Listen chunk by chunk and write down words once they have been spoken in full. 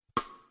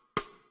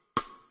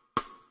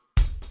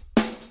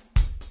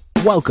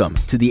Welcome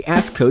to the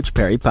Ask Coach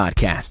Perry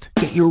podcast.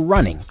 Get your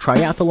running,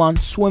 triathlon,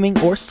 swimming,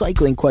 or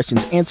cycling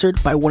questions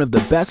answered by one of the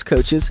best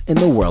coaches in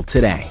the world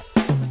today.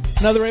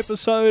 Another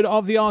episode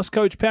of the Ask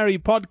Coach Perry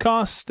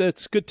podcast.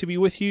 It's good to be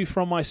with you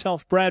from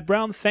myself, Brad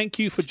Brown. Thank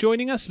you for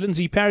joining us.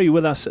 Lindsay Perry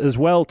with us as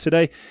well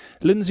today.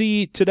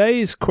 Lindsay,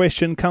 today's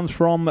question comes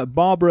from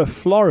Barbara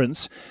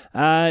Florence.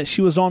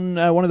 She was on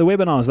one of the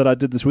webinars that I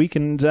did this week,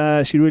 and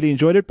she really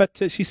enjoyed it.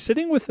 But she's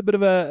sitting with a bit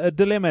of a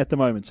dilemma at the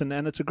moment,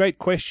 and it's a great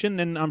question,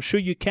 and I'm sure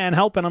you can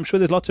help, and I'm sure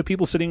there's lots of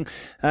people sitting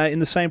in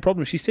the same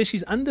problem. She says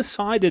she's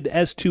undecided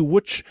as to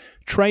which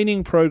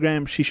training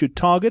program she should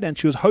target, and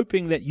she was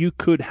hoping that you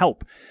could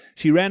help.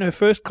 She ran her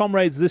first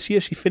Comrades this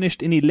year. She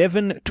finished in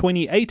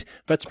 11:28,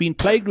 but's been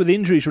plagued with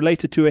injuries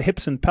related to her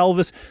hips and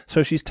pelvis,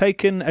 so she's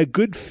taken a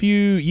good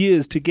few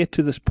years to get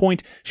to this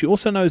point. She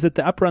also knows that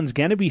the uprun's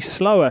going to be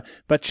slower,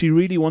 but she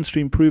really wants to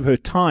improve her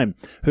time.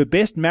 Her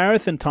best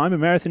marathon time, a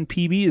marathon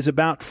PB, is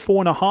about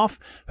 4.5.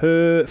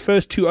 Her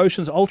first two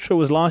Oceans Ultra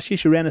was last year.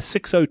 She ran a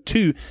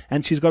 6:02,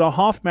 and she's got a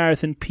half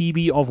marathon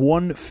PB of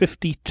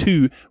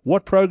 1:52.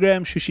 What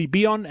program should she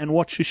be on, and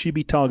what should she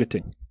be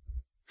targeting?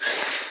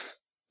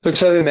 Look,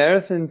 so the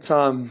marathon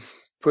time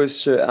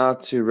pushed her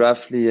out to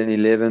roughly an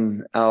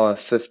 11-hour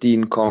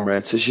 15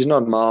 Comrades. So she's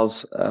not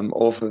miles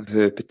off of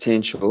her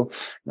potential.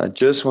 I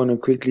just want to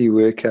quickly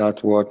work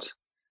out what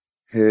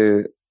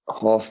her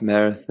half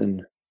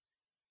marathon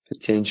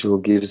potential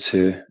gives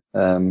her.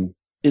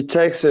 It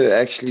takes her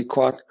actually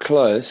quite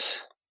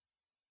close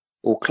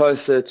or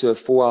closer to a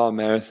 4-hour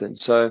marathon.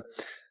 So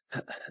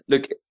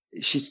look,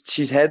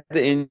 she's had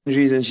the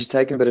injuries and she's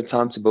taken a bit of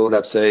time to build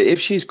up. So if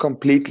she's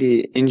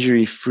completely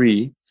injury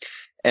free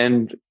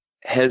and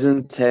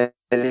hasn't had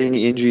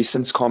any injuries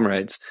since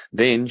Comrades,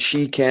 then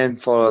she can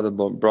follow the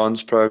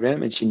bronze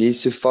program, and she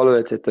needs to follow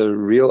it at the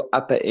real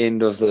upper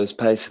end of those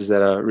paces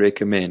that I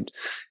recommend.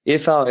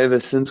 If, however,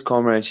 since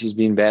Comrades she's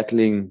been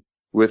battling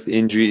with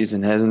injuries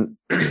and hasn't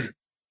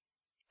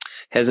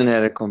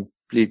had a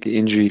completely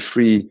injury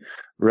free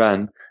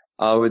run,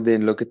 I would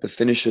then look at the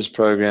finishers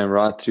program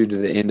right through to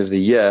the end of the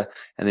year,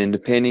 and then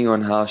depending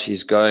on how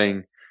she's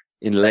going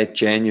in late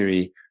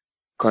January,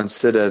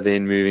 consider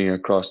then moving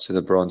across to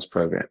the bronze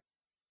program.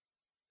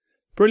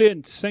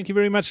 Brilliant. Thank you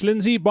very much,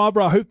 Lindsay.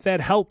 Barbara, I hope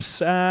that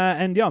helps.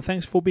 And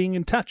thanks for being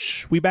in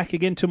touch. We're back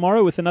again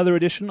tomorrow with another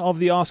edition of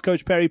the Ask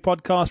Coach Perry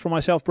podcast from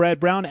myself, Brad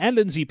Brown, and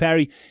Lindsay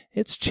Perry.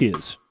 It's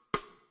cheers.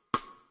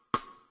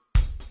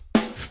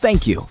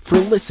 Thank you for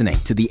listening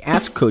to the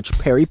Ask Coach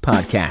Perry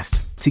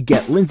podcast. To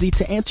get Lindsay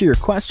to answer your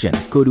question,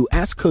 go to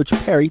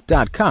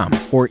askcoachperry.com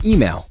or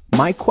email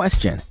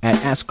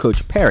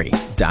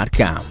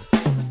myquestion@askcoachperry.com.